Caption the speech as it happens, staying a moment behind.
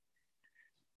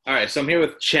All right, so I'm here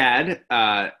with Chad,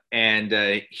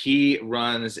 and he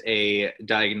runs a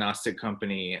diagnostic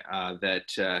company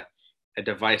that a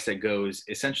device that goes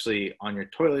essentially on your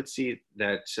toilet seat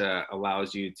that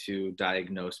allows you to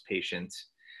diagnose patients.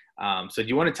 So, do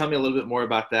you want to tell me a little bit more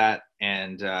about that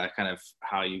and kind of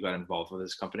how you got involved with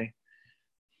this company?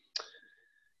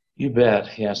 You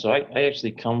bet. Yeah. So I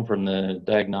actually come from the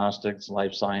diagnostics,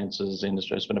 life sciences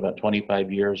industry. I spent about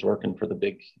 25 years working for the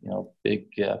big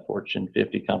Fortune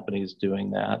 50 companies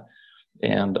doing that.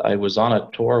 And I was on a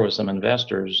tour with some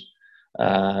investors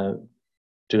uh,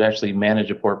 to actually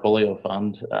manage a portfolio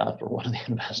fund for one of the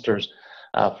investors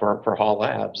for Hall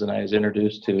Labs. And I was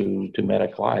introduced to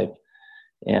Medic.life.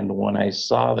 And when I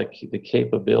saw the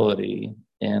capability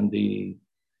and the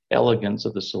elegance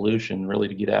of the solution, really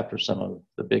to get after some of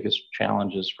the biggest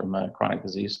challenges from a chronic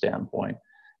disease standpoint,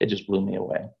 it just blew me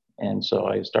away. And so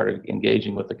I started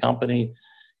engaging with the company,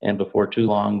 and before too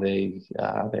long, they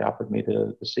offered me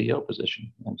the CEO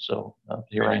position, and so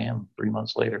here I Right. am 3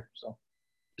 months later. So.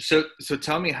 So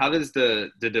tell me, how does the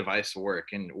device work,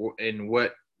 and in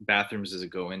what bathrooms does it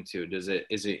go into? Does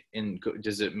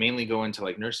it mainly go into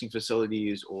like nursing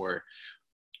facilities or?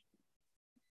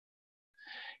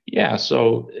 Yeah,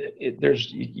 so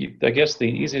I guess the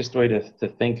easiest way to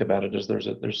think about it is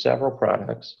there's several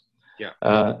products, Yeah.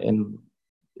 and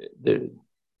the,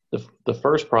 the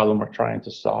first problem we're trying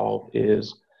to solve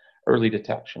is early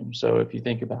detection. So if you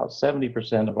think about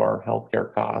 70% of our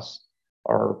healthcare costs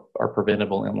are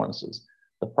preventable illnesses.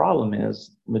 The problem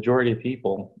is majority of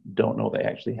people don't know they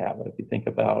actually have it. If you think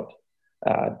about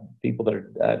uh, people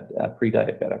that are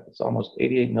pre-diabetic, it's almost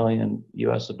 88 million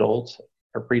U.S. adults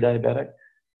are pre-diabetic.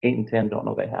 8 in 10 don't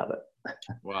know they have it.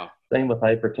 Wow. Same with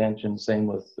hypertension. Same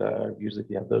with usually if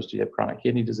you have those, you have chronic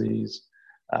kidney disease.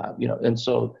 And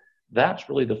so that's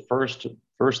really the first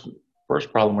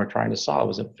problem we're trying to solve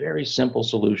is a very simple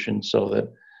solution so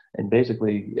that, and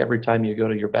basically every time you go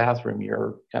to your bathroom,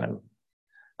 you're kind of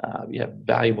you have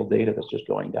valuable data that's just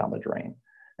going down the drain.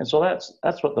 And so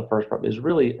that's what the first part is,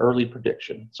 really early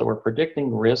prediction. So we're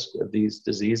predicting risk of these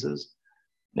diseases,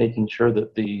 making sure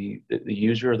that the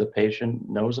user or the patient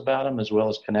knows about them, as well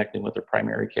as connecting with their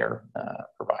primary care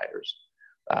providers.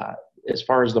 Uh, as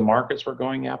far as the markets we're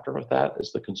going after with that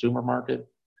is the consumer market,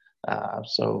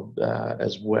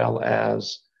 as well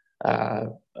as uh,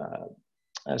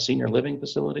 senior living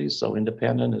facilities, so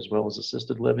independent as well as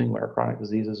assisted living where chronic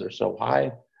diseases are so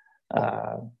high.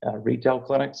 Retail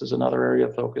clinics is another area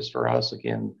of focus for us.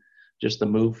 Again, just the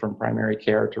move from primary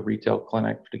care to retail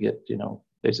clinic to get,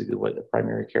 basically what the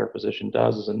primary care physician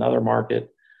does is another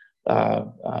market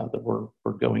that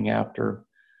we're going after.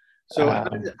 So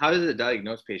Um, how does it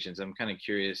diagnose patients? I'm kind of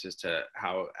curious as to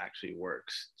how it actually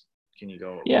works. Can you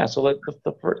go a yeah, little? so like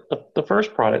the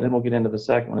first product, then we'll get into the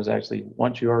second one, is actually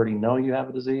once you already know you have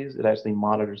a disease, it actually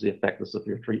monitors the effectiveness of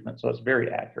your treatment. So it's very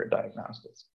accurate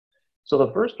diagnostics. So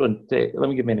the first one, let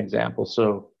me give you an example.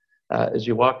 So as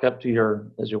you walk up to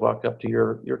your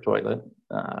toilet,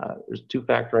 there's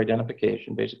two-factor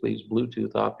identification. Basically, it's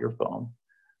Bluetooth off your phone,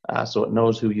 so it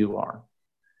knows who you are.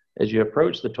 As you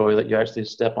approach the toilet, you actually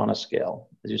step on a scale.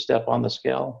 As you step on the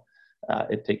scale,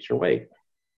 it takes your weight.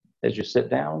 As you sit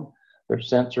down, there's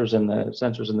sensors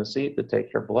in the seat that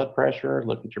take your blood pressure,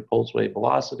 look at your pulse rate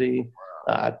velocity,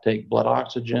 take blood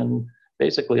oxygen.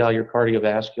 Basically, all your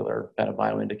cardiovascular kind of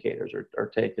bioindicators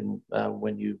are taken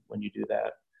when you do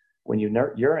that. When you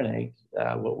urinate,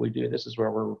 what we do, this is where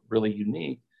we're really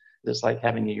unique. It's like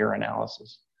having a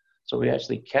urinalysis. So we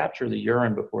actually capture the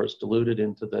urine before it's diluted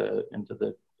into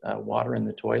the water in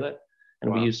the toilet,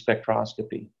 and we Wow. use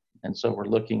spectroscopy. And so we're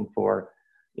looking for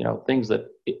things that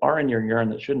are in your urine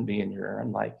that shouldn't be in your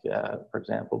urine, like, for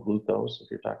example, glucose,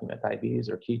 if you're talking about diabetes,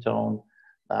 or ketone,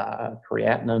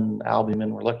 creatinine,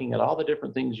 albumin. We're looking at all the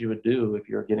different things you would do if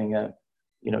you're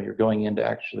you're going into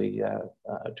actually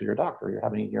to your doctor. You're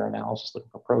having a urinalysis, looking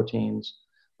for proteins,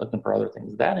 looking for other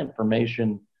things. That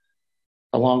information,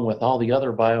 along with all the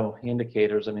other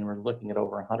bioindicators, I mean, we're looking at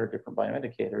over 100 different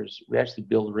bioindicators. We actually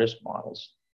build risk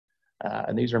models,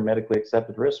 and these are medically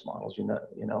accepted risk models.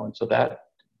 And so that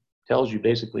tells you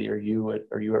basically, are you at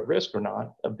risk or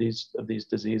not of these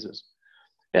diseases?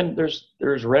 And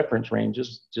there's reference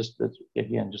ranges, just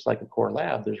like a core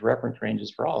lab, there's reference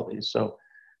ranges for all of these. So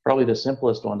probably the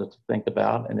simplest one to think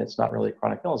about, and it's not really a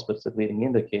chronic illness, but it's a leading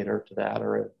indicator to that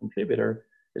or a contributor,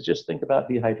 is just think about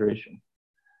dehydration.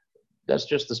 That's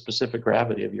just the specific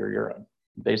gravity of your urine.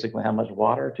 Basically, how much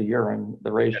water to urine,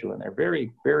 the ratio in there.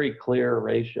 Very, very clear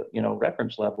ratio,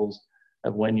 reference levels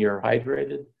of when you're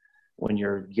hydrated, when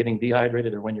you're getting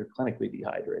dehydrated, or when you're clinically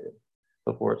dehydrated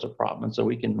before it's a problem. And so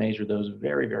we can measure those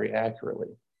very, very accurately.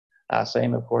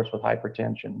 Same, of course, with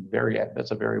hypertension.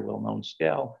 That's a very well-known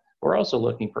scale. We're also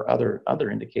looking for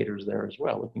other indicators there as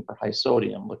well, looking for high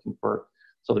sodium,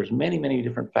 so there's many, many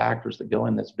different factors that go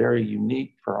in that's very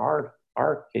unique for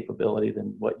our capability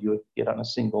than what you would get on a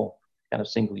single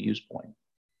use point.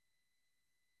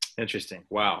 Interesting.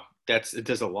 Wow. It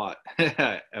does a lot.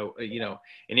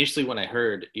 Initially when I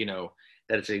heard,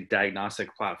 that it's a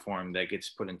diagnostic platform that gets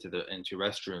put into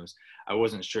restrooms, I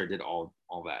wasn't sure it did all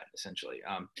that essentially.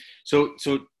 So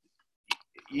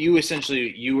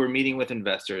you were meeting with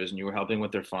investors and you were helping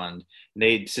with their fund. And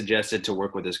they suggested to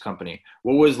work with this company.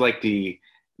 What was like the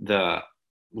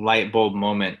light bulb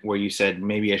moment where you said,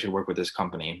 maybe I should work with this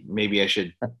company? Maybe I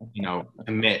should,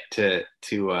 commit to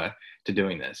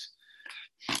doing this.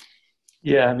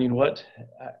 Yeah, I mean,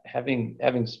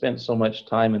 having spent so much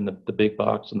time in the big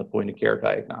box and the point of care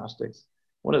diagnostics,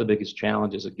 one of the biggest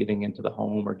challenges of getting into the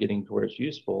home or getting to where it's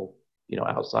useful,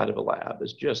 outside of a lab,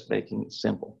 is just making it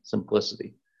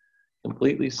simplicity,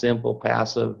 completely simple,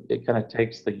 passive. It kind of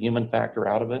takes the human factor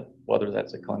out of it, whether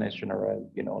that's a clinician or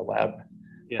a lab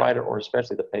provider, or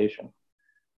especially the patient.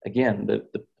 Again, the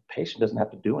patient doesn't have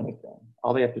to do anything.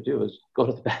 All they have to do is go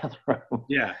to the bathroom.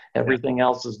 Yeah. Everything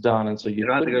else is done. And so you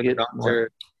don't have to go to the doctor.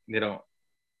 More, they don't.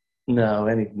 No,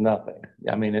 nothing.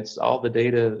 I mean, it's all the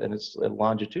data and it's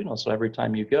longitudinal. So every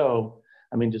time you go,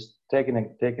 I mean, just take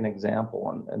an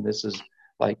example. And this is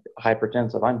like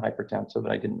hypertensive. I'm hypertensive,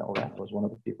 and I didn't know that. I was one of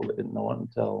the people that didn't know it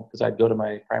because I'd go to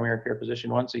my primary care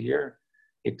physician once a year.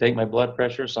 He'd take my blood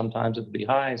pressure. Sometimes it'd be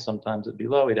high, sometimes it'd be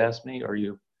low. He'd ask me,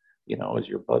 is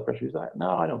your blood pressure high?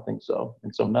 No, I don't think so.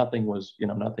 And so nothing was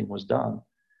done.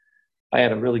 I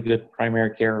had a really good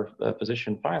primary care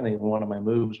physician finally in one of my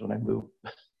moves when I moved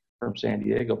from San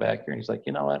Diego back here. And he's like,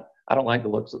 you know what? I don't like the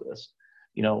looks of this.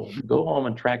 Go home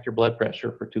and track your blood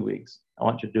pressure for 2 weeks. I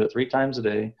want you to do it 3 times a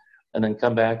day and then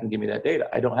come back and give me that data.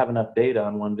 I don't have enough data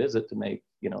on one visit to make,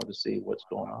 to see what's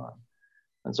going on.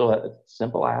 And so that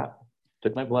simple app,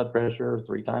 took my blood pressure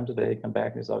 3 times a day, come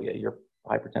back and he said, oh yeah, you're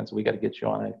hypertensive. We got to get you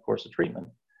on a course of treatment.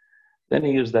 Then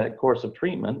he used that course of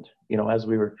treatment, as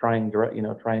we were trying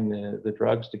the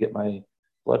drugs to get my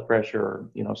blood pressure,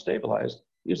 stabilized,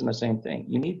 using the same thing.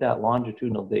 You need that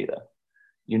longitudinal data.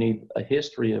 You need a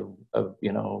history of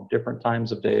different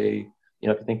times of day.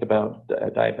 If you think about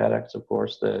diabetics, of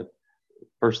course, the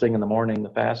first thing in the morning, the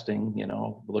fasting,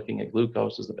 looking at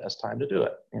glucose is the best time to do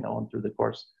it, and through the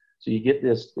course. So you get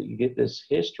this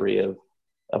history of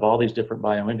all these different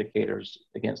bioindicators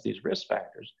against these risk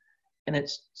factors. And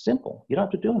it's simple. You don't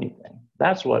have to do anything.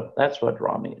 That's what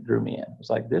drew me in. It's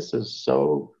like, this is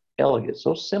so elegant,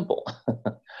 so simple.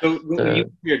 So when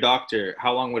you your doctor,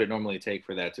 how long would it normally take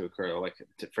for that to occur? Like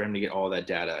for him to get all that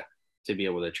data to be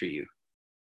able to treat you?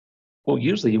 Well,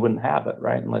 usually you wouldn't have it,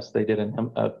 right? Unless they did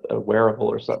a wearable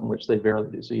or something, which they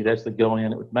barely do. So you'd actually go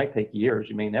in. It might take years.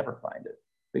 You may never find it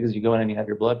because you go in and you have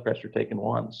your blood pressure taken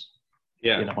once.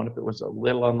 Yeah. And if it was a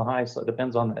little on the high side, it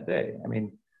depends on that day. I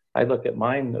mean, I look at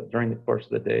mine during the course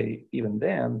of the day, even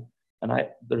then, and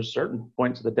there's certain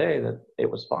points of the day that it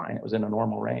was fine. It was in a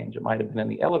normal range. It might have been in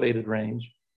the elevated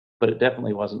range, but it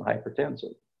definitely wasn't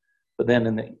hypertensive. But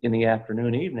then in the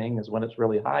afternoon, evening is when it's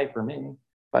really high for me.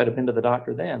 If I'd have been to the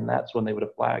doctor then, that's when they would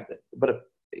have flagged it. But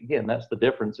again, that's the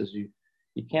difference is you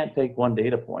can't take one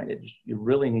data point. You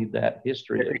really need that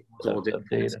history of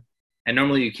data. And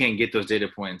normally you can't get those data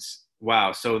points.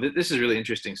 Wow. So this is really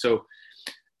interesting. So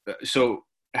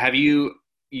how do you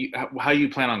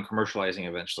plan on commercializing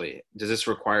eventually? Does this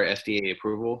require FDA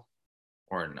approval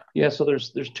or not? Yeah, so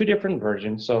there's 2 different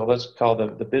versions. So let's call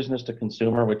the business to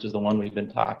consumer, which is the one we've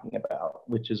been talking about,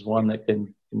 which is one that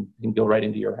can go right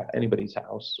into anybody's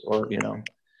house, or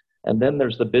and then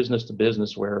there's the business to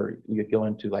business where you go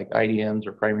into like IDNs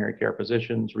or primary care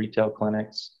physicians, retail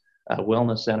clinics,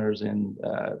 wellness centers in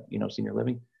senior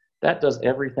living. That does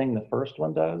everything the first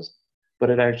one does, but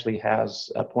it actually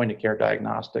has a point of care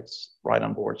diagnostics right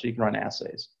on board. So you can run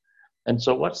assays. And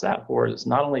so what's that for? It's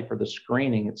not only for the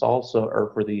screening, it's also, or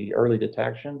for the early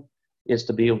detection, is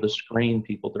to be able to screen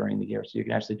people during the year. So you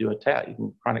can actually do a test. You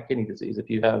can chronic kidney disease. If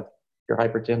you're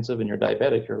hypertensive and you're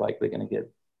diabetic, you're likely going to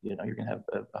get, you're going to have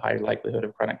a higher likelihood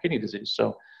of chronic kidney disease.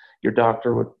 So your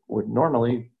doctor would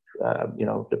normally,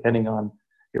 depending on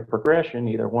your progression,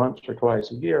 either once or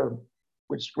twice a year,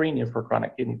 would screen you for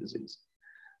chronic kidney disease.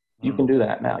 You can do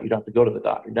that now. You don't have to go to the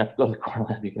doctor. You don't have to go to the core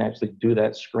lab. You can actually do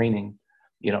that screening,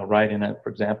 right in for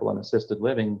example, an assisted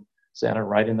living center,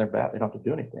 right in their bath. They don't have to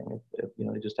do anything.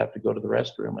 They just have to go to the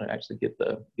restroom and actually get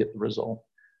the result.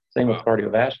 Same with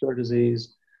cardiovascular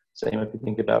disease. Same if you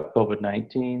think about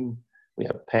COVID-19. We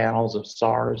have panels of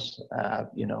SARS.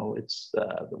 It's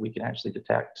that we can actually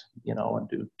detect, and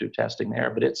do testing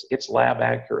there. But it's lab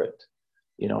accurate.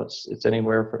 It's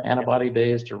anywhere from antibody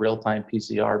based to real time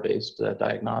PCR based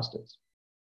diagnostics.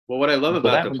 Well, what I love So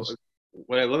about that one's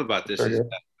what I love about this very is good.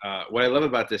 that, what I love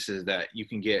about this is that you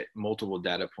can get multiple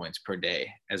data points per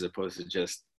day as opposed to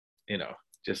just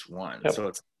one. Yep.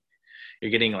 So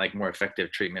you're getting like more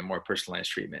effective treatment, more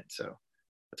personalized treatment. So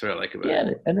that's what I like about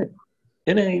it. Yeah,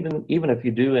 and even if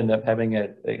you do end up having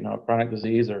a chronic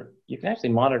disease, or you can actually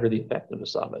monitor the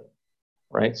effectiveness of it,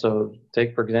 right? So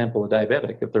take, for example, a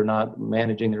diabetic. If they're not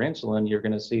managing their insulin, you're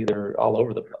going to see they're all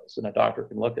over the place, and a doctor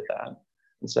can look at that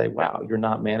and say, "Wow, you're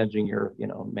not managing you're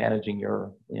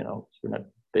not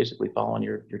basically following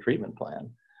your treatment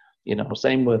plan."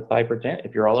 Same with hypertension.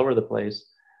 If you're all over the place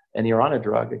and you're on a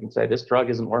drug, it can say this drug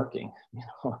isn't working.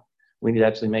 We need to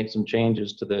actually make some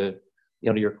changes to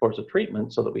to your course of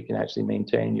treatment so that we can actually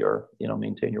maintain your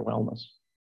wellness.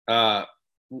 Uh,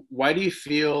 why do you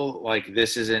feel like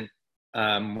this isn't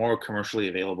more commercially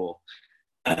available?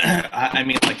 I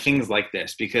mean, like things like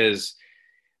this, because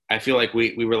I feel like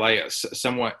we rely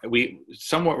somewhat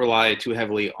rely too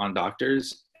heavily on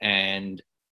doctors and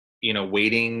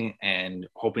waiting and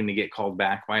hoping to get called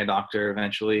back by a doctor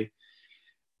eventually.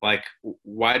 Like,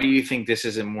 why do you think this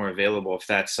isn't more available if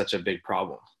that's such a big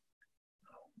problem?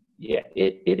 Yeah,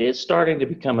 it is starting to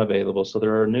become available. So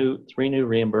there are three new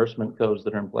reimbursement codes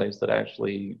that are in place that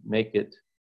actually make it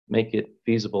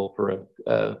feasible for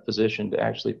a physician to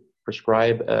actually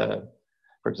prescribe,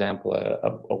 for example,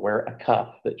 a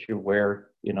cuff that you wear,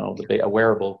 a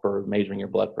wearable for measuring your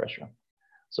blood pressure.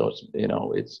 So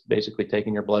it's basically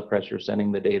taking your blood pressure,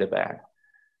 sending the data back,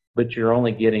 but you're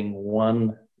only getting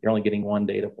one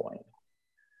data point.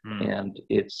 And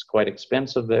it's quite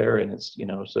expensive there, and it's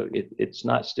so it's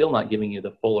still not giving you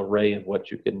the full array of what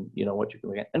you can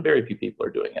get. And very few people are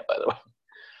doing it, by the way.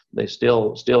 They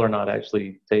still are not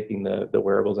actually taking the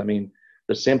wearables. I mean,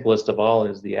 the simplest of all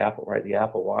is the Apple, right? The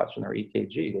Apple Watch and their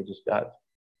EKG. They just got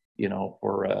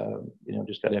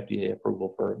just got FDA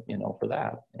approval for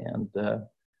that, and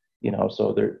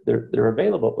so they're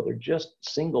available, but they're just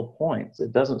single points.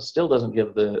 It still doesn't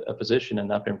give a physician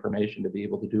enough information to be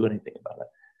able to do anything about it.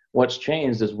 What's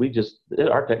changed is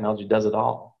our technology does it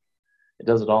all. It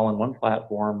does it all in one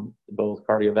platform, both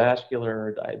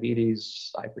cardiovascular,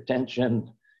 diabetes,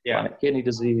 hypertension, chronic kidney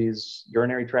disease,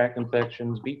 urinary tract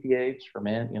infections, BPH for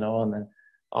men, and then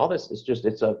all this is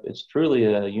it's truly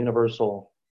a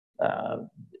universal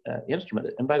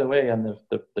instrument. And by the way, on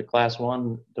the class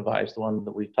 1 device, the one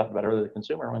that we talked about earlier, the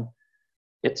consumer one,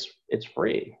 it's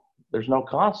free. There's no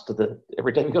cost to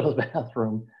every time you go to the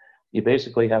bathroom. You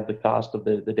basically have the cost of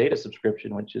the data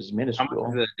subscription, which is minuscule. How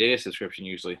much is the data subscription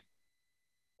usually?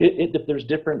 There's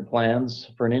different plans.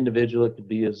 For an individual, it could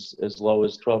be as low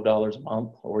as $12 a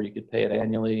month, or you could pay it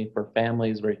annually. For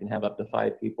families where you can have up to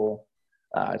 5 people,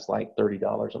 it's like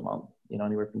 $30 a month,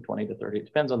 anywhere from 20 to 30. It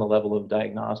depends on the level of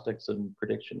diagnostics and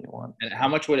prediction you want. And how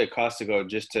much would it cost to go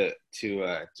just to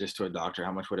a doctor?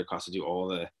 How much would it cost to do all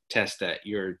the tests that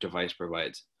your device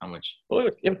provides? How much? Well,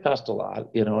 it would cost a lot.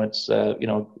 It's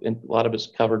and a lot of it's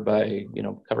covered by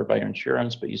your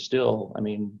insurance, but you still, I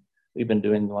mean, we've been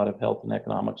doing a lot of health and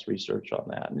economics research on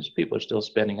that, and these people are still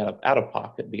spending out of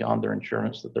pocket beyond their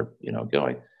insurance that they're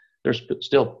going. They're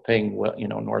still paying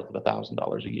north of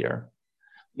 $1,000 a year,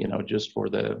 just for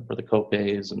the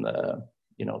copays and the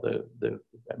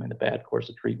bad course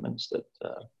of treatments that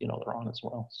they're on as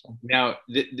well. So now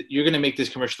you're going to make this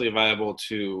commercially viable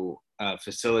to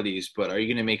facilities, but are you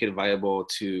going to make it viable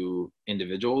to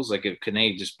individuals? Like, can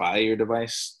they just buy your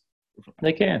device?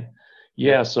 They can.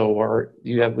 Yeah, so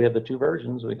we have the 2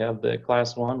 versions. We have the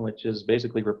class 1, which is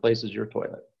basically replaces your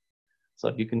toilet.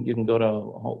 So you can go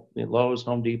to Lowe's,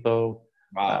 Home Depot.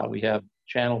 Wow. We have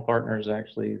channel partners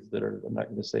actually that are, I'm not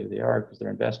going to say who they are because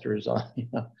they're investors on,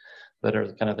 that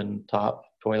are kind of the top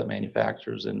toilet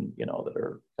manufacturers, and that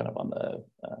are kind of on the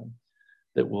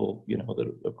that will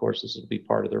that of course this will be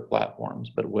part of their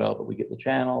platforms. But we get the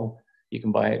channel. You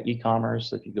can buy it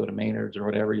e-commerce. If you go to Maynard's or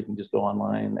whatever, you can just go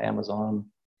online, Amazon,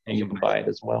 and you can buy it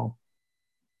as well.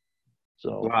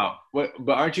 So wow. But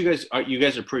aren't you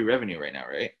guys are pre-revenue right now,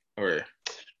 right? Or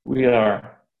we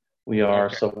are.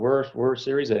 Okay. So we're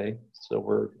Series A. So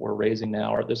we're raising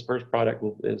now. This first product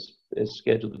is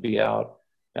scheduled to be out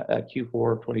at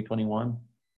Q4 2021.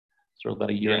 So about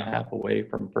a year and a half away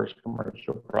from first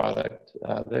commercial product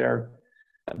there.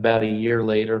 About a year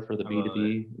later for the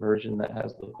B2B version that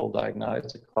has the full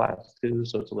diagnostic class 2.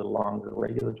 So it's a little longer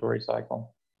regulatory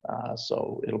cycle.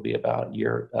 So it'll be about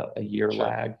a year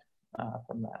lag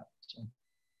from that. So.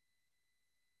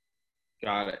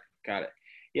 Got it.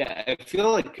 Yeah, I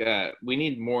feel like we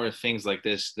need more things like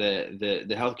this. The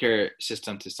healthcare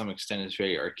system to some extent is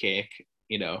very archaic,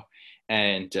 you know,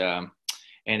 and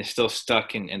and it's still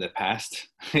stuck in the past,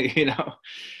 you know.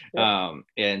 Yep.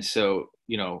 And so,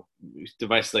 you know,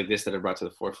 devices like this that are brought to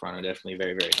the forefront are definitely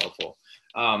very, very helpful.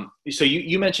 So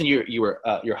you mentioned you're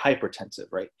hypertensive,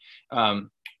 right? Um,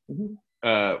 Mhm.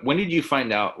 when did you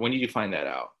find out? When did you find that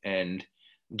out? And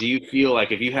do you feel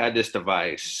like if you had this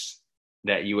device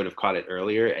that you would have caught it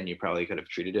earlier and you probably could have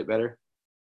treated it better?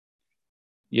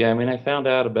 Yeah, I mean, I found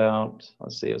out about,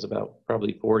 let's see, it was about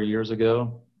probably 4 years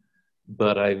ago,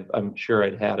 but I'm sure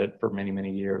I'd had it for many,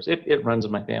 many years. It runs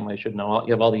in my family. I should know.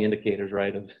 You have all the indicators,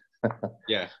 right? Of,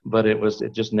 Yeah. but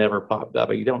it just never popped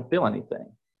up. You don't feel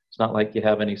anything. It's not like you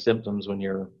have any symptoms when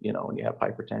when you have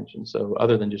hypertension. So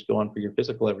other than just going for your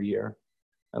physical every year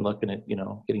and looking at,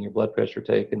 getting your blood pressure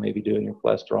taken, maybe doing your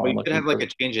cholesterol Well, and you could looking have like for, a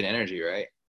change in energy, right?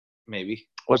 Maybe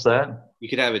what's that? you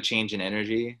could have a change in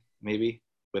energy, maybe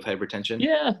with hypertension.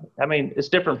 Yeah, I mean, it's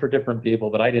different for different people,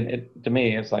 but I didn't. To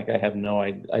me, it's like I have no.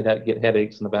 I'd get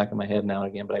headaches in the back of my head now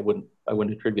and again, but I wouldn't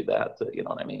attribute that to, you know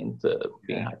what I mean, to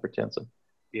being Yeah. hypertensive.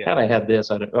 Yeah. Had I had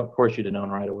this, of course you'd have known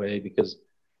right away because,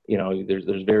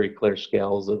 there's very clear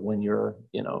scales of when you're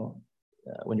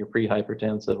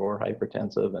pre-hypertensive or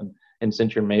hypertensive, and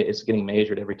since it's getting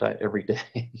measured every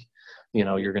day,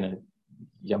 you're gonna.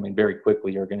 I mean, very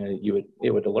quickly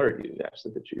it would alert you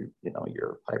actually that you're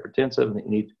hypertensive and that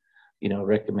you need,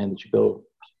 recommend that you go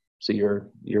see your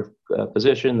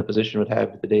physician. The physician would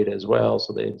have the data as well,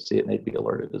 so they'd see it and they'd be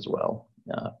alerted as well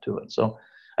to it. So,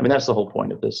 I mean, that's the whole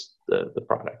point of this. The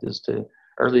product is to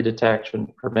early detection,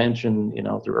 prevention.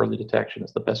 Through early detection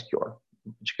is the best cure.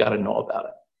 But you got to know about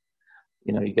it.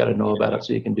 You got to know about it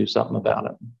so you can do something about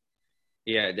it.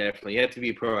 Yeah, definitely. You have to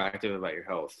be proactive about your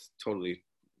health. Totally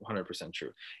 100%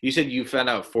 true. You said you found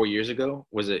out 4 years ago.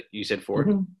 Was it, you said 4?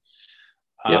 Mm-hmm.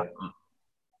 Uh, Yep.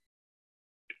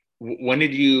 when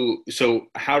did you, so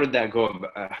how did that go?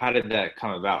 How did that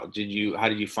come about? How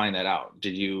did you find that out?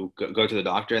 Did you go to the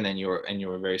doctor and then you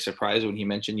were very surprised when he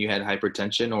mentioned you had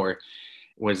hypertension, or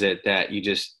was it that you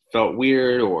just felt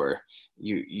weird, or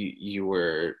you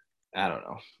were, I don't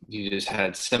know, you just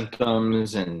had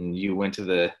symptoms and you went to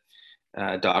the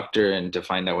doctor and to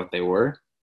find out what they were,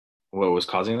 what was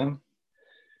causing them?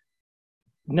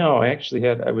 No,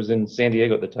 I was in San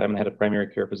Diego at the time and I had a primary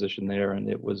care physician there, and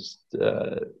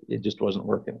it just wasn't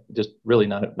working. Just really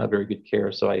not very good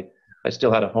care. So I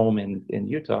still had a home in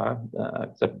Utah,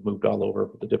 'cause I've moved all over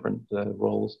with the different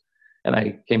roles. And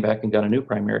I came back and got a new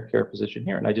primary care physician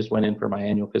here, and I just went in for my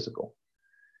annual physical.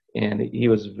 And he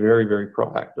was very, very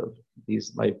proactive.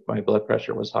 My blood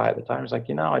pressure was high at the time. I was like,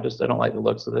 I don't like the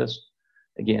looks of this.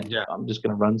 Again, Yeah. I'm just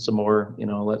going to run some more,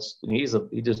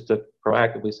 he just took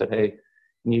proactively said, hey,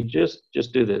 can you just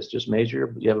do this? Just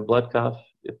measure. You have a blood cuff.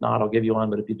 If not, I'll give you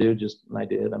one. But if you do, and I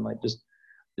did. I'm like, just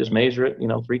measure it.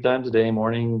 3 times a day,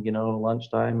 morning,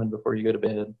 lunchtime, and before you go to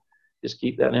bed. Just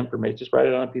keep that information. Just write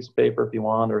it on a piece of paper if you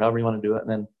want, or however you want to do it, and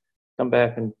then come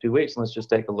back in 2 weeks and let's just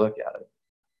take a look at it.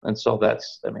 And so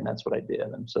that's what I did.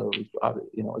 And so,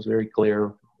 it was very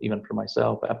clear, even for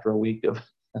myself, after a week of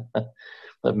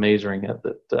of measuring it,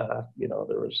 that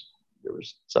there was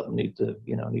something needed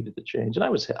to change. And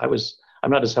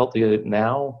I'm not as healthy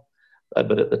now,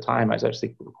 but at the time I was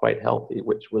actually quite healthy,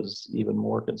 which was even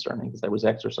more concerning because I was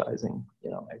exercising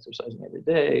every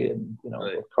day, and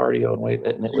Right. with cardio and weight,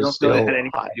 and it You was don't feel it had still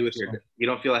anything high. to do with So. you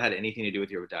don't feel it had anything to do with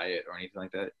your diet or anything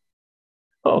like that?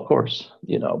 Oh, of course,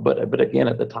 but again,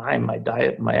 at the time, my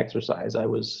diet, my exercise, I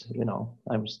was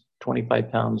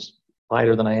 25 pounds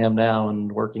lighter than I am now,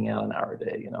 and working out an hour a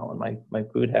day. And my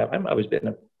food I've always been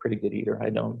a pretty good eater. I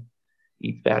don't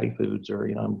eat fatty foods, or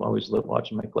I'm always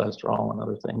watching my cholesterol and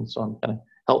other things. So I'm kind of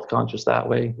health conscious that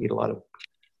way. Eat a lot of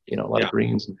Yeah.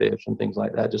 greens and fish and things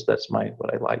like that. Just that's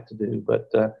what I like to do. But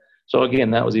so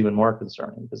again, that was even more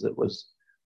concerning because it wasn't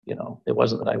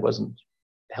that I wasn't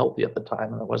healthy at the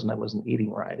time, and I wasn't eating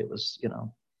right. It was,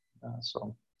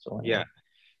 so anyway. Yeah.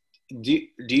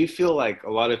 Do you feel like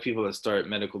a lot of people that start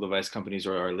medical device companies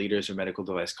or are leaders of medical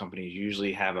device companies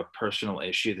usually have a personal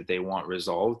issue that they want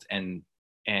resolved, and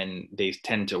they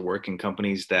tend to work in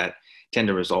companies that tend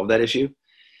to resolve that issue?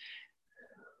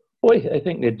 Boy, I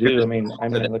think they do. Because I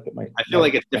look at I feel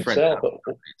like it's different. myself,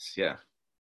 but Yeah.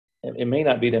 it may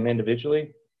not be them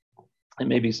individually. It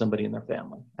may be somebody in their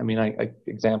family. I'm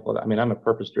a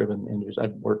purpose-driven individual.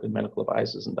 I've worked in medical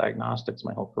devices and diagnostics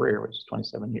my whole career, which is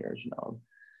 27 years,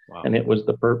 Wow. and it was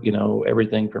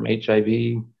everything from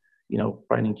HIV,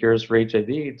 finding cures for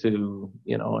HIV to,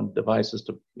 and devices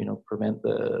to, prevent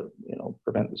the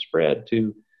spread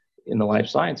to, in the life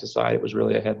sciences side, it was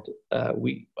really,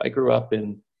 I grew up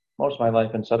in most of my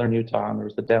life in southern Utah, and there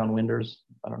was the downwinders.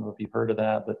 I don't know if you've heard of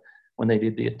that, but when they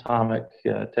did the atomic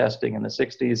testing in the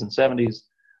 60s and 70s,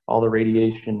 all the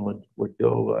radiation would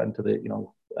go into the,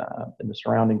 in the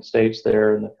surrounding states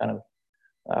there, and the kind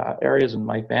of areas, and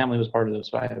my family was part of this.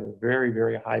 So I have a very,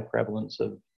 very high prevalence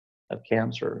of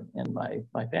cancer in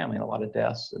my family, and a lot of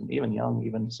deaths, and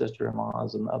even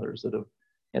sister-in-laws and others that have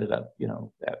ended up,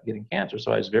 getting cancer.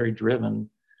 So I was very driven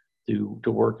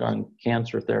to work on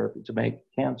cancer therapy, to make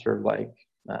cancer like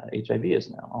HIV is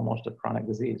now, almost a chronic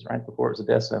disease, right? Before it was a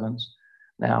death sentence.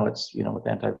 Now it's, with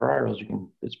antivirals,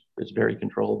 it's very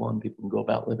controllable, and people can go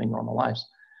about living normal lives.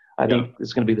 I think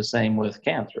it's going to be the same with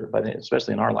cancer, but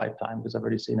especially in our lifetime, because I've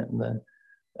already seen it in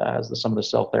some of the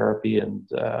cell therapy and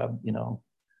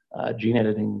gene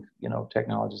editing,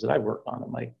 technologies that I've worked on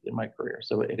in my career.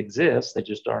 So it exists. They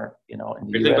just aren't, in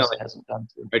the U.S. It hasn't done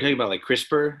to. Are you talking about like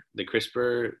CRISPR, the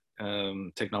CRISPR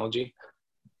technology?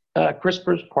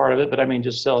 CRISPR is part of it, but I mean,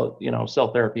 just cell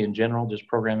therapy in general, just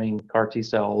programming CAR T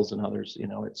cells and others.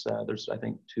 It's there's, I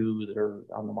think, 2 that are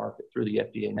on the market through the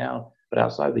FDA now, but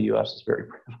outside the U.S. it's very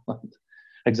prevalent.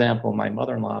 Example: my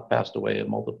mother-in-law passed away of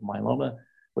multiple myeloma,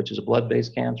 which is a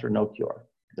blood-based cancer, no cure.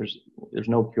 There's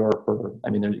no cure for. I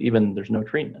mean, there's no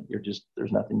treatment.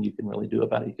 There's nothing you can really do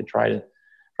about it. You can try to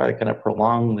kind of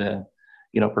prolong the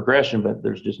progression, but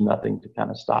there's just nothing to kind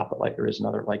of stop it, like there is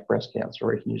another, like breast cancer,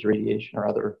 where you can use radiation or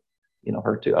other,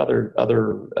 HER2,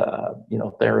 other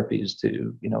therapies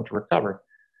to recover.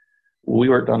 We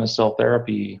worked on a cell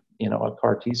therapy, a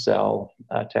CAR T cell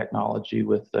technology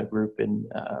with a group in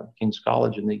King's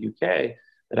College in the UK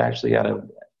that actually out of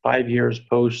 5 years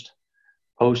post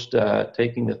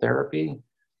taking the therapy,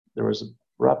 there was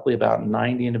roughly about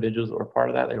 90 individuals that were part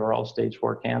of that. They were all stage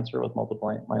 4 cancer with multiple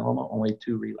myeloma, only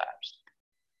 2 relapsed.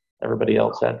 Everybody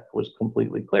else was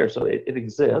completely clear. So it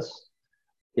exists.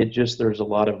 There's a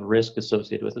lot of risk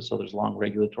associated with it. So there's long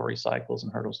regulatory cycles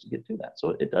and hurdles to get to that. So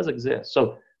it does exist.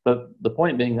 So, but the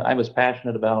point being, I was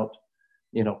passionate about,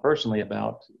 personally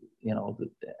about,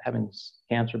 having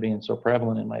cancer being so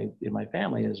prevalent in my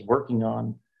family, is working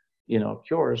on,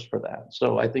 cures for that.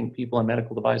 So I think people in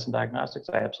medical device and diagnostics,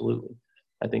 I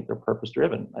think they're purpose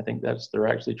driven. I think they're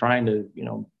actually trying to,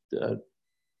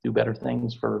 do better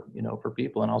things for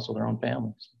people and also their own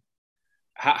families.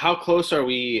 How close are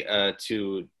we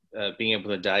to being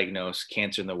able to diagnose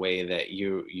cancer in the way that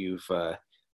you've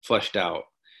fleshed out,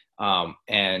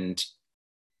 and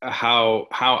how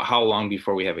long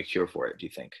before we have a cure for it, do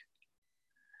you think?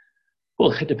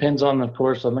 Well, it depends of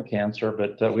course on the cancer,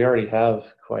 but we already have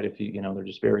quite a few. They're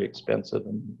just very expensive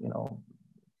and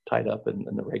tied up in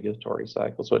the regulatory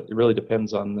cycle. So it really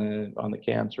depends on the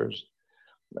cancers.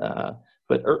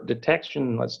 But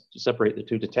detection, let's separate the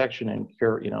two: detection and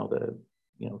cure.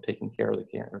 Taking care of the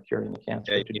cancer, or curing the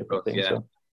cancer, are two different things.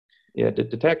 Yeah. So,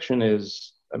 detection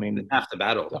is, I mean, half the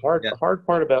battle. The hard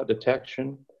part about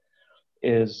detection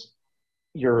is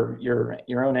your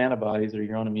own antibodies or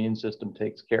your own immune system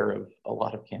takes care of a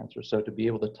lot of cancer. So to be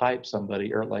able to type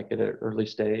somebody, or like at an early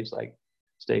stage, like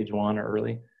stage 1 or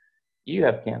early, you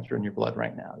have cancer in your blood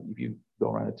right now. If you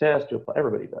go run a test,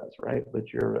 everybody does, right?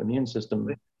 But your immune system,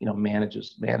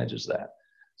 manages that.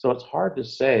 So it's hard to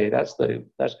say. That's kind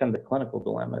of the clinical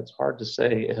dilemma. It's hard to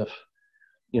say if,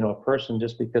 a person,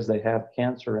 just because they have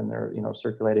cancer in their,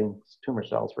 circulating tumor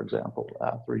cells, for example,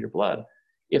 through your blood,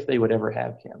 if they would ever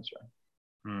have cancer.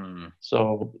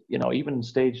 So, even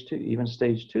stage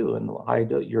 2, and the high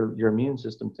dose, your immune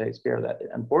system takes care of that.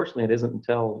 Unfortunately, it isn't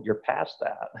until you're past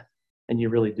that and you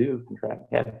really do have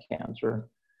cancer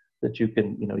that you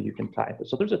can type it.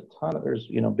 So there's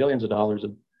billions of dollars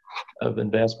of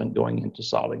investment going into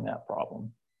solving that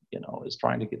problem, is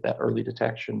trying to get that early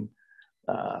detection,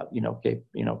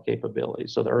 capability.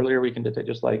 So the earlier we can detect,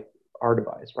 just like our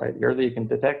device, right? The earlier you can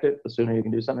detect it, the sooner you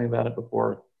can do something about it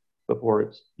before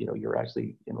it's, you're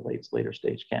actually in a later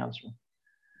stage cancer.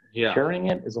 Yeah. Curing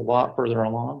it is a lot further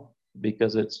along,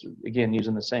 because it's, again,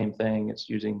 using the same thing. It's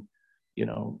using,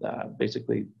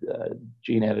 basically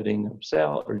gene editing of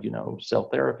cell, or, cell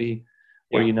therapy,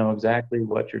 where you know exactly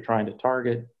what you're trying to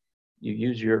target. You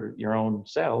use your own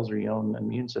cells or your own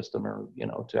immune system, or,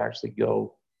 to actually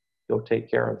go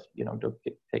take care of,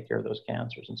 take care of those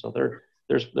cancers. And so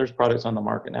there's products on the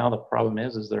market now. The problem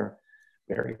is they're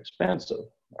very expensive,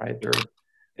 right?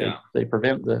 They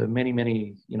prevent the many,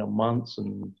 months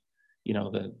and,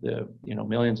 the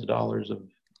millions of dollars of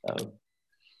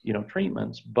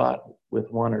treatments, but with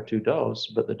 1 or 2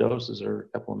 doses, but the doses are a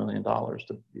couple of $1 million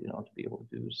to be able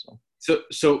to do so.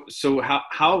 So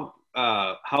how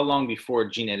how long before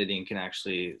gene editing can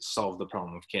actually solve the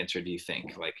problem of cancer, do you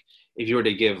think? Like, if you were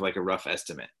to give like a rough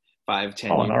estimate, 5,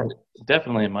 10 Oh, years?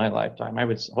 definitely in my lifetime. I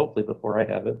would hopefully before I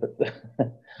have it, but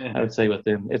I would say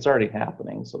within. It's already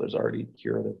happening. So there's already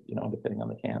curative, depending on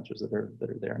the cancers that are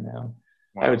there now.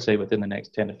 I Wow. would say within the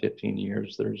next 10 to 15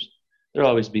 years, there'll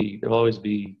always be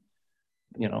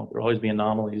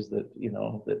anomalies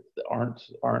that aren't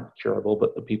curable,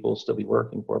 but the people will still be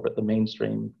working for. But the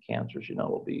mainstream cancers,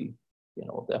 will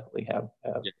definitely have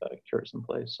cures in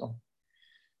place. So.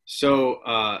 So,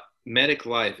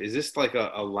 Medic.life, is this like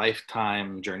a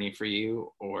lifetime journey for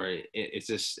you, or is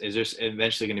this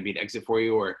eventually going to be an exit for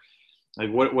you, or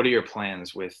like what are your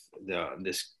plans with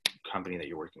this company that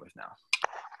you're working with now?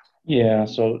 Yeah,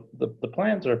 so the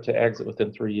plans are to exit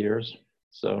within 3 years.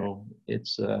 So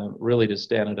it's really to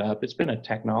stand it up. It's been a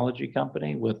technology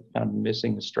company with kind of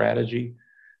missing the strategy,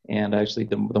 and actually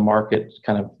the market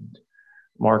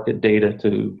data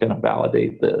to kind of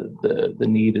validate the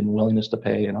need and willingness to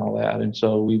pay and all that. And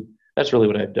so that's really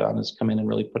what I've done, is come in and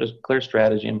really put a clear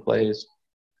strategy in place.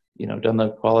 Done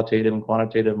the qualitative and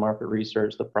quantitative market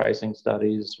research, the pricing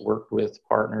studies, worked with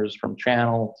partners from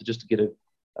channel to get a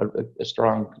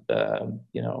strong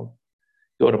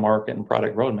go to market and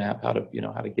product roadmap, how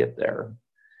to get there.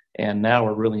 And now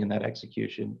we're really in that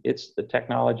execution. It's the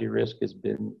technology risk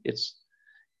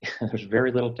there's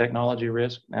very little technology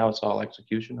risk. Now it's all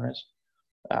execution risk.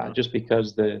 Just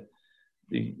because where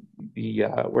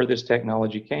this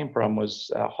technology came from was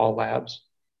Hall Labs,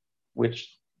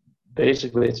 which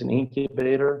basically it's an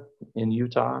incubator in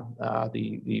Utah.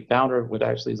 The founder would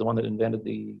actually is the one that invented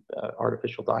the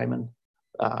artificial diamond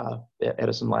at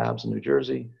Edison Labs in New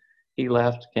Jersey. He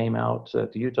left, came out to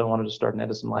Utah, wanted to start an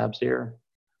Edison Labs here.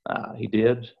 He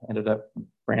did, ended up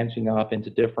branching off into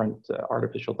different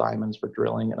artificial diamonds for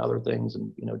drilling and other things,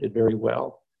 and did very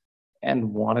well,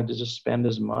 and wanted to just spend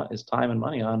his time and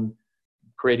money on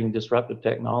creating disruptive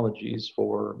technologies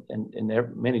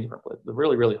many different places, the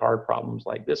really, really hard problems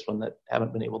like this one that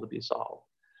haven't been able to be solved.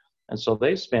 And so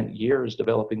they spent years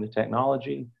developing the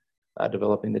technology,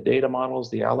 developing the data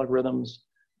models, the algorithms,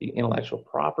 the intellectual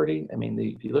property. I mean,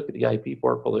 if you look at the IP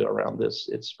portfolio around this,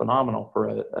 it's phenomenal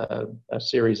for a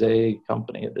Series A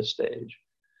company at this stage.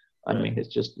 I mean,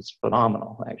 it's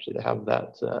phenomenal actually to have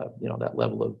that, that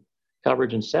level of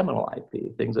coverage and seminal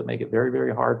IP, things that make it very,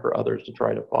 very hard for others to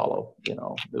try to follow,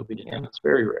 and it's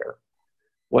very rare.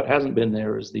 What hasn't been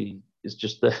there is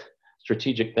just the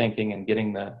strategic thinking and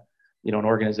getting an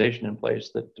organization in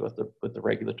place that with the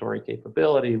regulatory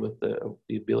capability, with the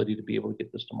ability to be able to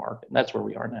get this to market. And that's where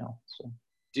we are now. So.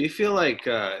 Do you feel like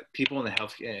people in the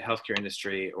healthcare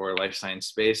industry or life science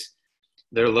space,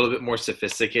 they're a little bit more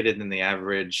sophisticated than the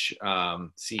average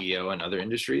CEO in other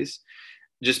industries,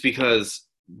 just because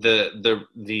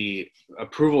the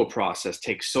approval process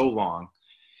takes so long?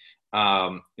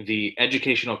 The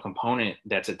educational component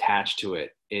that's attached to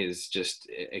it is just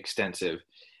extensive,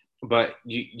 but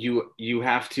you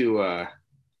have to.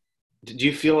 Do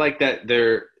you feel like that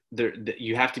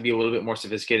you have to be a little bit more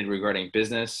sophisticated regarding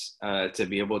business to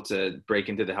be able to break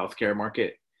into the healthcare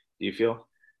market? Do you feel?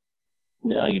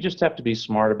 No, you just have to be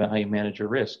smart about how you manage your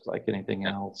risk, like anything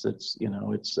else. I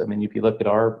mean, if you look at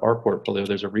our portfolio,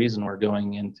 there's a reason we're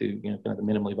going into, kind of the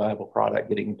minimally viable product,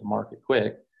 getting into market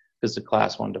quick, because it's a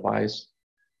class 1 device,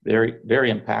 very,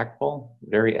 very impactful,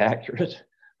 very accurate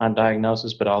on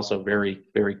diagnosis, but also very,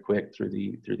 very quick through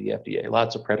the FDA.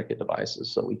 Lots of predicate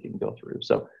devices so we can go through.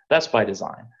 So that's by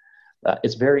design.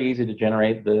 It's very easy to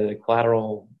generate the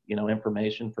collateral,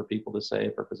 information for people to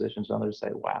say, for physicians and others to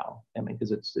say, wow. I mean,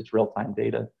 because it's real-time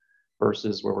data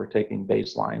versus where we're taking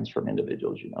baselines from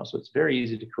individuals, So it's very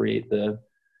easy to create the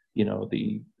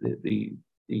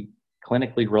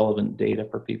clinically relevant data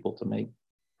for people to make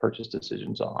purchase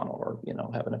decisions on, or,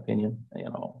 have an opinion,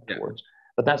 towards.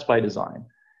 But that's by design.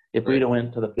 If we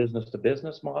went to the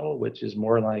business-to-business model, which is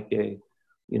more like a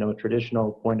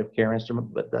traditional point of care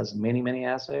instrument, but does many, many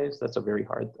assays, that's a very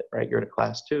hard thing, right? You're at a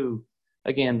class 2,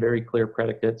 again, very clear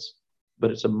predicates, but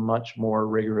it's a much more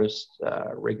rigorous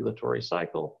regulatory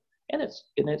cycle. And it's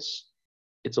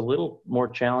a little more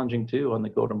challenging too on the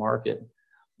go-to-market,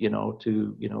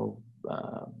 to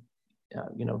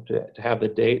have the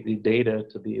data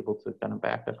to be able to kind of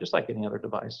back up, just like any other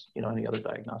device, any other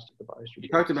diagnostic device. You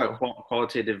talked about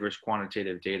qualitative versus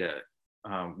quantitative data.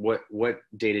 What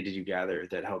data did you gather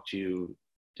that helped you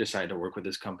decide to work with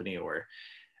this company, or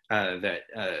that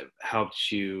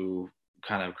helped you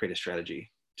kind of create a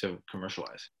strategy to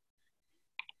commercialize?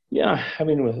 Yeah, I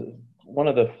mean, one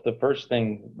of the first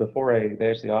thing before they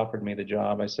actually offered me the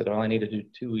job, I said, all I need to do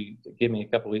give me a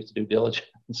couple of weeks to due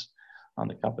diligence on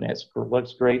the company. It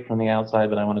looks great from the outside,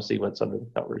 but I want to see what's under the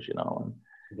covers, you know.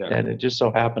 Yeah. And it just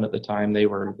so happened at the time there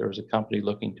was a company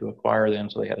looking to acquire them,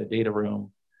 so they had a data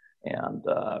room and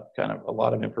kind of a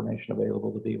lot of information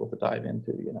available to be able to dive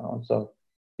into, you know. And so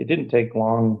it didn't take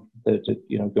long to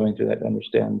you know, going through that to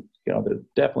understand, you know, there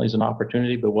definitely is an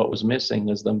opportunity, but what was missing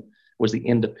was the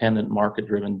independent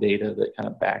market-driven data that kind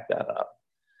of backed that up.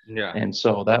 Yeah. And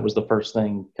so that was the first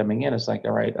thing coming in. It's like,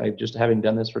 all right, I just having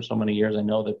done this for so many years, I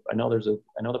know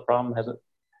the problem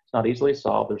it's not easily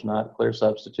solved. There's not clear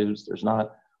substitutes. There's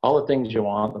not all the things you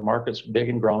want. The market's big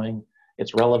and growing.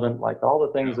 It's relevant, like all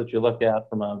the things that you look at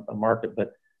from a market,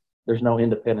 but there's no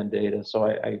independent data. So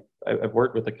I've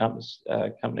worked with the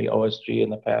company OSG in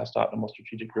the past, Optimal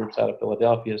Strategic Groups out of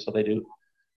Philadelphia. So they do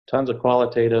tons of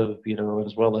qualitative, you know,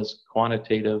 as well as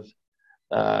quantitative,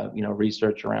 you know,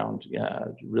 research around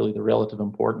really the relative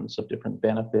importance of different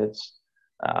benefits,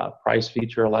 price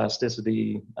feature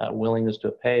elasticity, willingness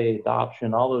to pay,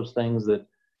 adoption, all those things that,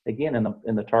 again,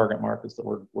 in the target markets that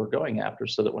we're going after,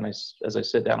 so that as I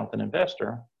sit down with an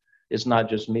investor, it's not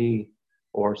just me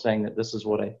or saying that this is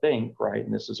what I think, right,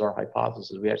 and this is our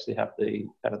hypothesis. We actually have the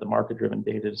kind of the market-driven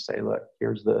data to say, look,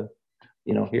 here's the,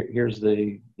 you know, here's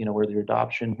the, you know, where the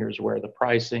adoption, here's where the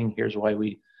pricing, here's why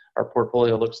our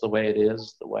portfolio looks the way it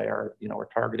is, the way you know, we're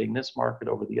targeting this market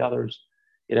over the others.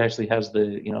 It actually has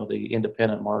the, you know, the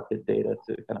independent market data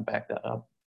to kind of back that up.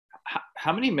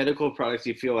 How many medical products do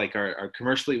you feel like are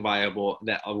commercially viable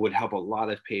that would help a lot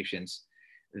of patients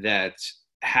that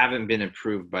haven't been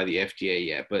approved by the FDA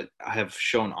yet, but have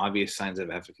shown obvious signs of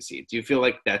efficacy? Do you feel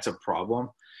like that's a problem?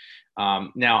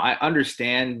 Now, I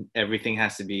understand everything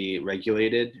has to be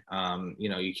regulated. You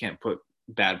know, you can't put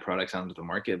bad products onto the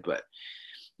market, but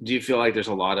do you feel like there's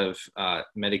a lot of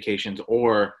medications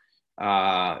or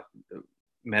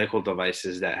medical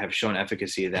devices that have shown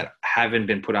efficacy that haven't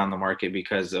been put on the market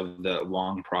because of the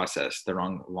long process, the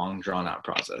long drawn out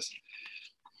process?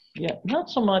 Yeah, not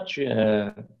so much.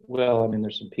 Well, I mean,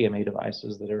 there's some PMA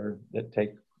devices that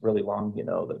take really long, you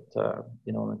know, that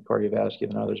you know, in cardiovascular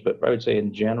and others. But I would say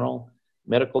in general,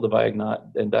 medical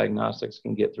and diagnostics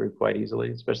can get through quite easily,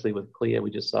 especially with CLIA.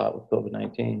 We just saw it with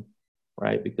COVID-19,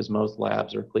 right? Because most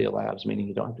labs are CLIA labs, meaning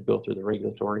you don't have to go through the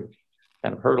regulatory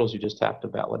kind of hurdles. You just have to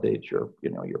validate your, you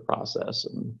know, your process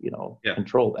and, you know,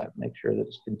 control that, make sure that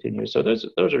it's continuous. So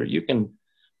those are, you can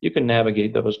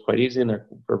navigate those quite easy, and they're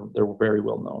very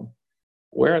well known.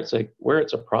 Where it's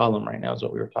a problem right now is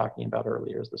what we were talking about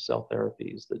earlier, is the cell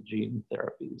therapies, the gene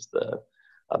therapies, the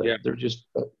other. They're just,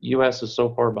 U.S. is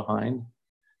so far behind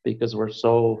because we're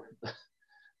so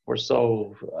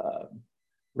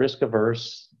risk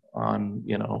averse on,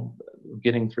 you know,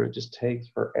 getting through. It just takes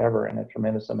forever and a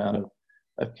tremendous amount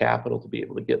of capital to be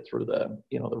able to get through the,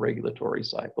 you know, the regulatory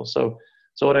cycle. So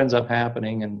what ends up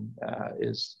happening and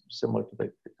is similar to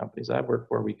the companies I've worked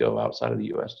for. We go outside of the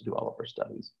U.S. to do all of our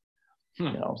studies.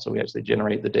 You know, so we actually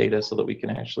generate the data so that we can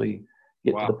actually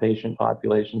get to the patient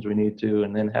populations we need to,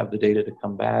 and then have the data to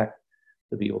come back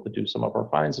to be able to do some of our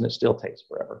finds. And it still takes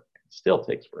forever. It still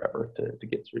takes forever to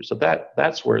get through. So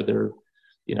that's where they're,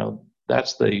 you know,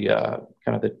 that's the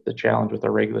kind of the challenge with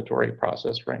our regulatory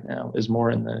process right now, is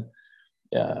more in the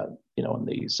you know, in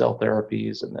the cell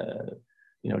therapies and the,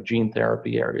 you know, gene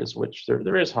therapy areas, which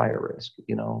there is higher risk,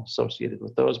 you know, associated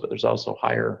with those, but there's also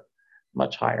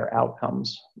much higher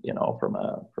outcomes, you know, from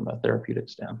a therapeutic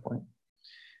standpoint.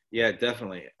 Yeah,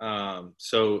 definitely.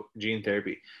 So gene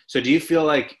therapy. So do you feel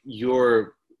like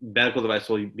your medical device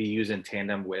will be used in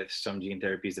tandem with some gene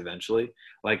therapies eventually?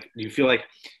 Like, do you feel like,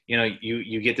 you know,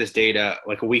 you get this data,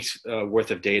 like a week's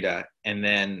worth of data, and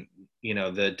then, you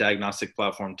know, the diagnostic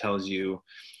platform tells you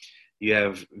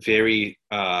have very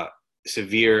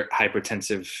severe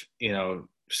hypertensive, you know,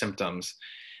 symptoms,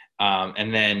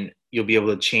 and then you'll be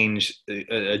able to change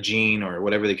a gene or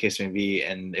whatever the case may be,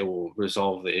 and it will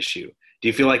resolve the issue. Do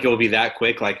you feel like it will be that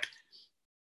quick? Like,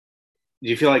 do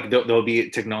you feel like there'll be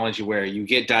technology where you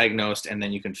get diagnosed and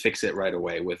then you can fix it right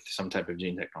away with some type of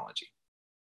gene technology?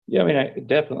 Yeah, I mean,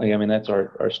 definitely. I mean, that's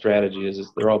our strategy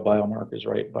is they're all biomarkers,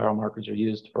 right? Biomarkers are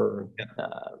used for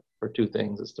two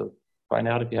things: is to find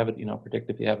out if you have it, you know, predict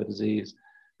if you have a disease,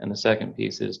 and the second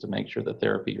piece is to make sure the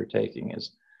therapy you're taking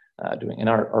is doing. And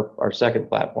our second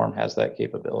platform has that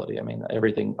capability. I mean,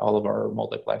 everything, all of our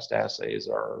multiplexed assays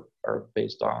are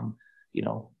based on, you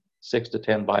know, 6 to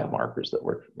 10 biomarkers that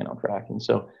we're, you know, tracking.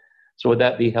 So would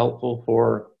that be helpful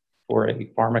for a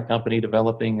pharma company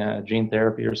developing gene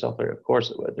therapy or cell therapy? Of course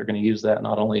it would. They're going to use that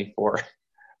not only for,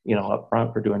 you know,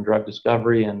 upfront for doing drug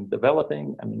discovery and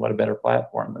developing. I mean, what a better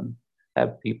platform than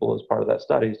have people as part of that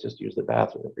study just use the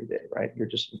bathroom every day, right?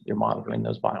 You're monitoring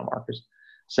those biomarkers.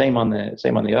 Same on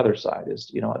the other side is,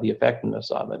 the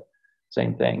effectiveness of it.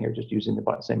 Same thing. You're just using the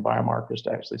same biomarkers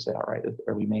to actually say, all right,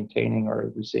 are we maintaining or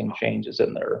are we seeing changes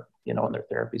in their, in their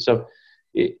therapy? So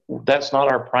that's not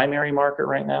our primary market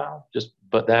right now.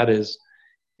 But that is,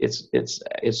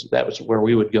 that was where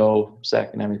we would go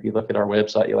second. I mean, if you look at our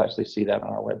website, you'll actually see that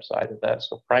on our website of that.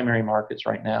 So primary markets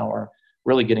right now are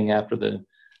really getting after the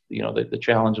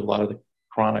challenge of a lot of the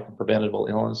chronic and preventable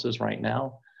illnesses right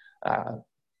now.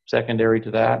 Secondary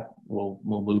to that, we'll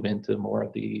move into more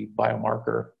of the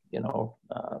biomarker,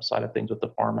 side of things with the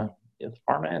pharma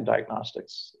and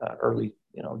diagnostics, early,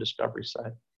 discovery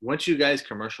side. Once you guys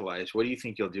commercialize, what do you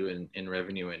think you'll do in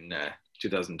revenue in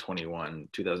 2021,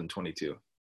 2022?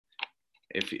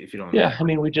 If you don't. Yeah, I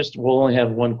mean, we'll only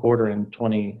have one quarter in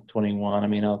 2021. I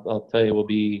mean, I'll tell you, we'll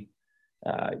be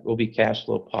cash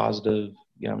flow positive.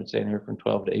 I would say anywhere from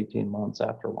 12 to 18 months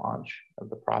after launch of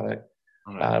the product.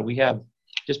 Right. We have,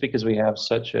 just because we have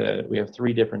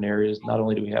three different areas. Not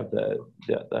only do we have the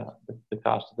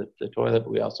cost of the toilet,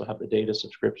 but we also have the data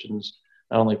subscriptions,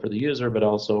 not only for the user but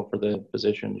also for the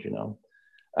physicians.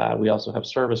 We also have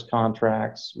service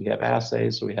contracts. We have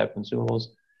assays, so we have consumables.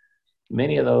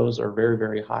 Many of those are very,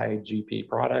 very high GP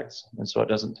products, and so it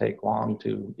doesn't take long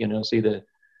to see the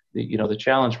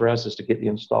challenge for us is to get the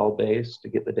installed base, to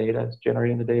get the data,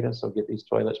 generating the data, so get these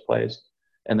toilets placed,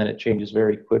 and then it changes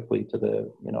very quickly to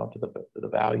the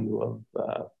value of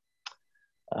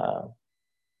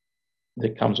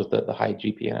that comes with the high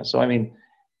GP in it. So I mean,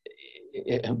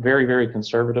 very, very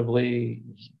conservatively,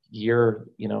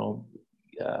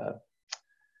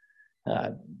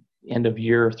 end of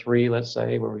year 3, let's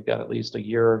say, where we've got at least a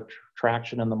year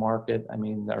traction in the market. I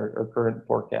mean, our current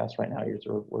forecast right now is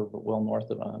we're well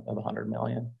north of 100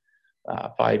 million.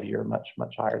 5-year, much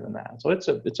higher than that. So it's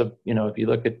a if you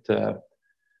look at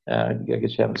I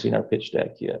guess you haven't seen our pitch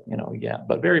deck yet,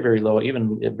 but very, very low,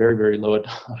 even at very, very low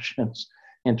adoptions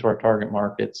into our target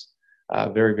markets.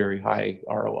 Very, very high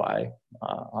ROI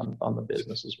on the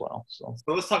business as well. So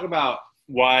let's talk about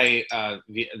why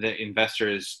the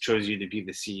investors chose you to be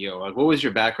the CEO. Like, what was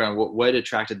your background? What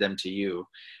attracted them to you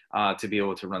to be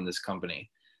able to run this company?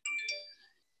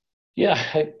 Yeah,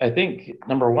 I think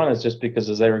number one is just because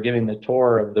as they were giving the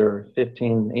tour of their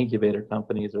 15 incubator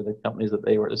companies, or the companies that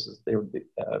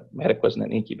Medic wasn't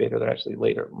an incubator. They're actually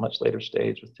much later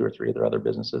stage with 2 or 3 of their other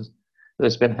businesses. I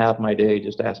spent half my day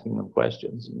just asking them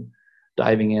questions and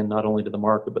diving in not only to the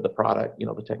market but the product,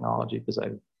 the technology, because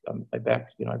I've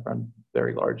run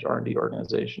very large R&D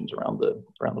organizations around the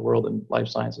world in life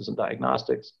sciences and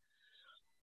diagnostics.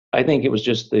 I think it was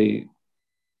just they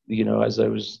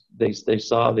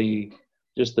saw the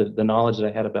knowledge that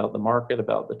I had about the market,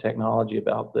 about the technology,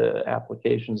 about the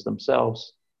applications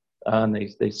themselves, and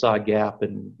they saw a gap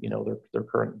in their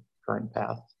current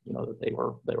path that they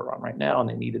were on right now, and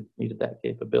they needed that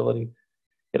capability.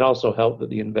 It also helped that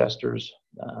the investors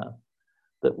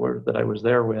that I was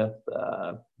there with,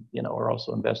 are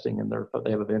also investing in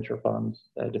they have a venture fund,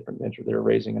 a different venture. They're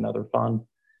raising another fund.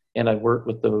 And I've worked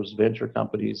with those venture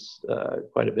companies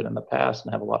quite a bit in the past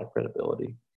and have a lot of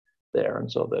credibility there.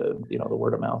 And so the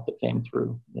word of mouth that came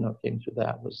through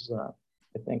that was, I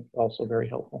think, also very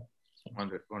helpful.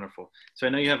 Wonderful. So I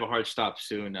know you have a hard stop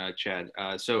soon, Chad.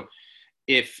 So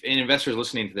if an investor is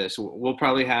listening to this, we'll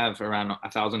probably have around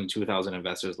 1,000 to 2,000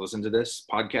 investors listen to this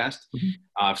podcast.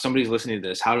 Mm-hmm. If somebody's listening to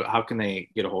this, how can they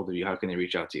get a hold of you? How can they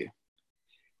reach out to you?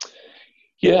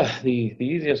 Yeah, the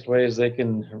easiest way is they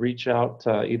can reach out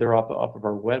either off of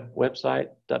our website,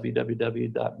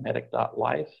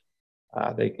 www.medic.life.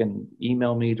 They can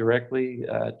email me directly,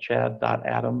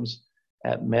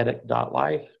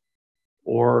 chad.adams@medic.life,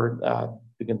 or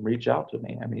they can reach out to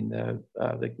me. I mean, they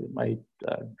might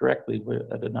directly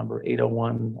at the number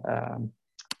 801. I've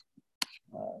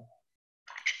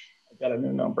got a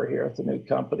new number here. It's a new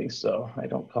company, so I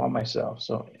don't call myself.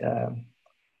 So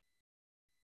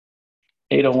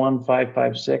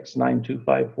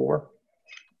 801-556-9254.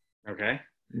 Okay.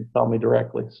 You call me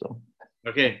directly. So.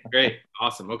 Okay, great.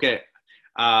 Awesome. Okay.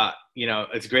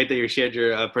 It's great that you shared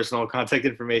your personal contact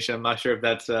information. I'm not sure if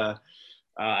that's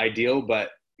ideal,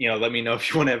 but let me know if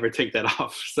you want to ever take that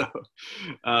off. So,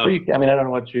 I don't know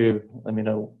what you let me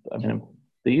know. I mean,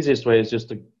 the easiest way is just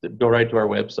to go right to our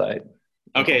website.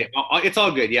 Okay, it's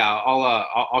all good. Yeah,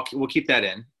 we'll keep that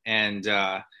in,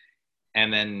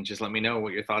 and then just let me know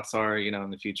what your thoughts are, in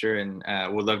the future, and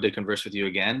we'd love to converse with you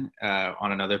again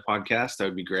on another podcast. That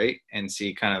would be great, and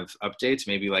see kind of updates,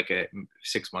 maybe like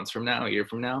 6 months from now, a year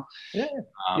from now. Yeah,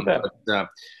 you bet.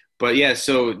 But yeah,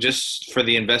 so just for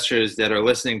the investors that are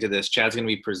listening to this, Chad's going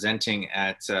to be presenting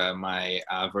at my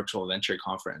virtual venture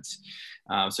conference.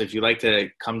 So if you'd like to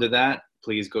come to that,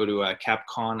 please go to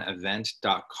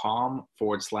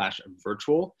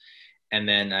capconevent.com/virtual, and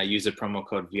then use the promo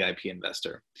code VIP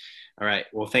Investor. All right.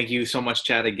 Well, thank you so much,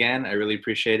 Chad, again. I really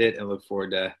appreciate it and look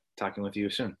forward to talking with you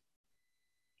soon.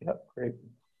 Yep, great.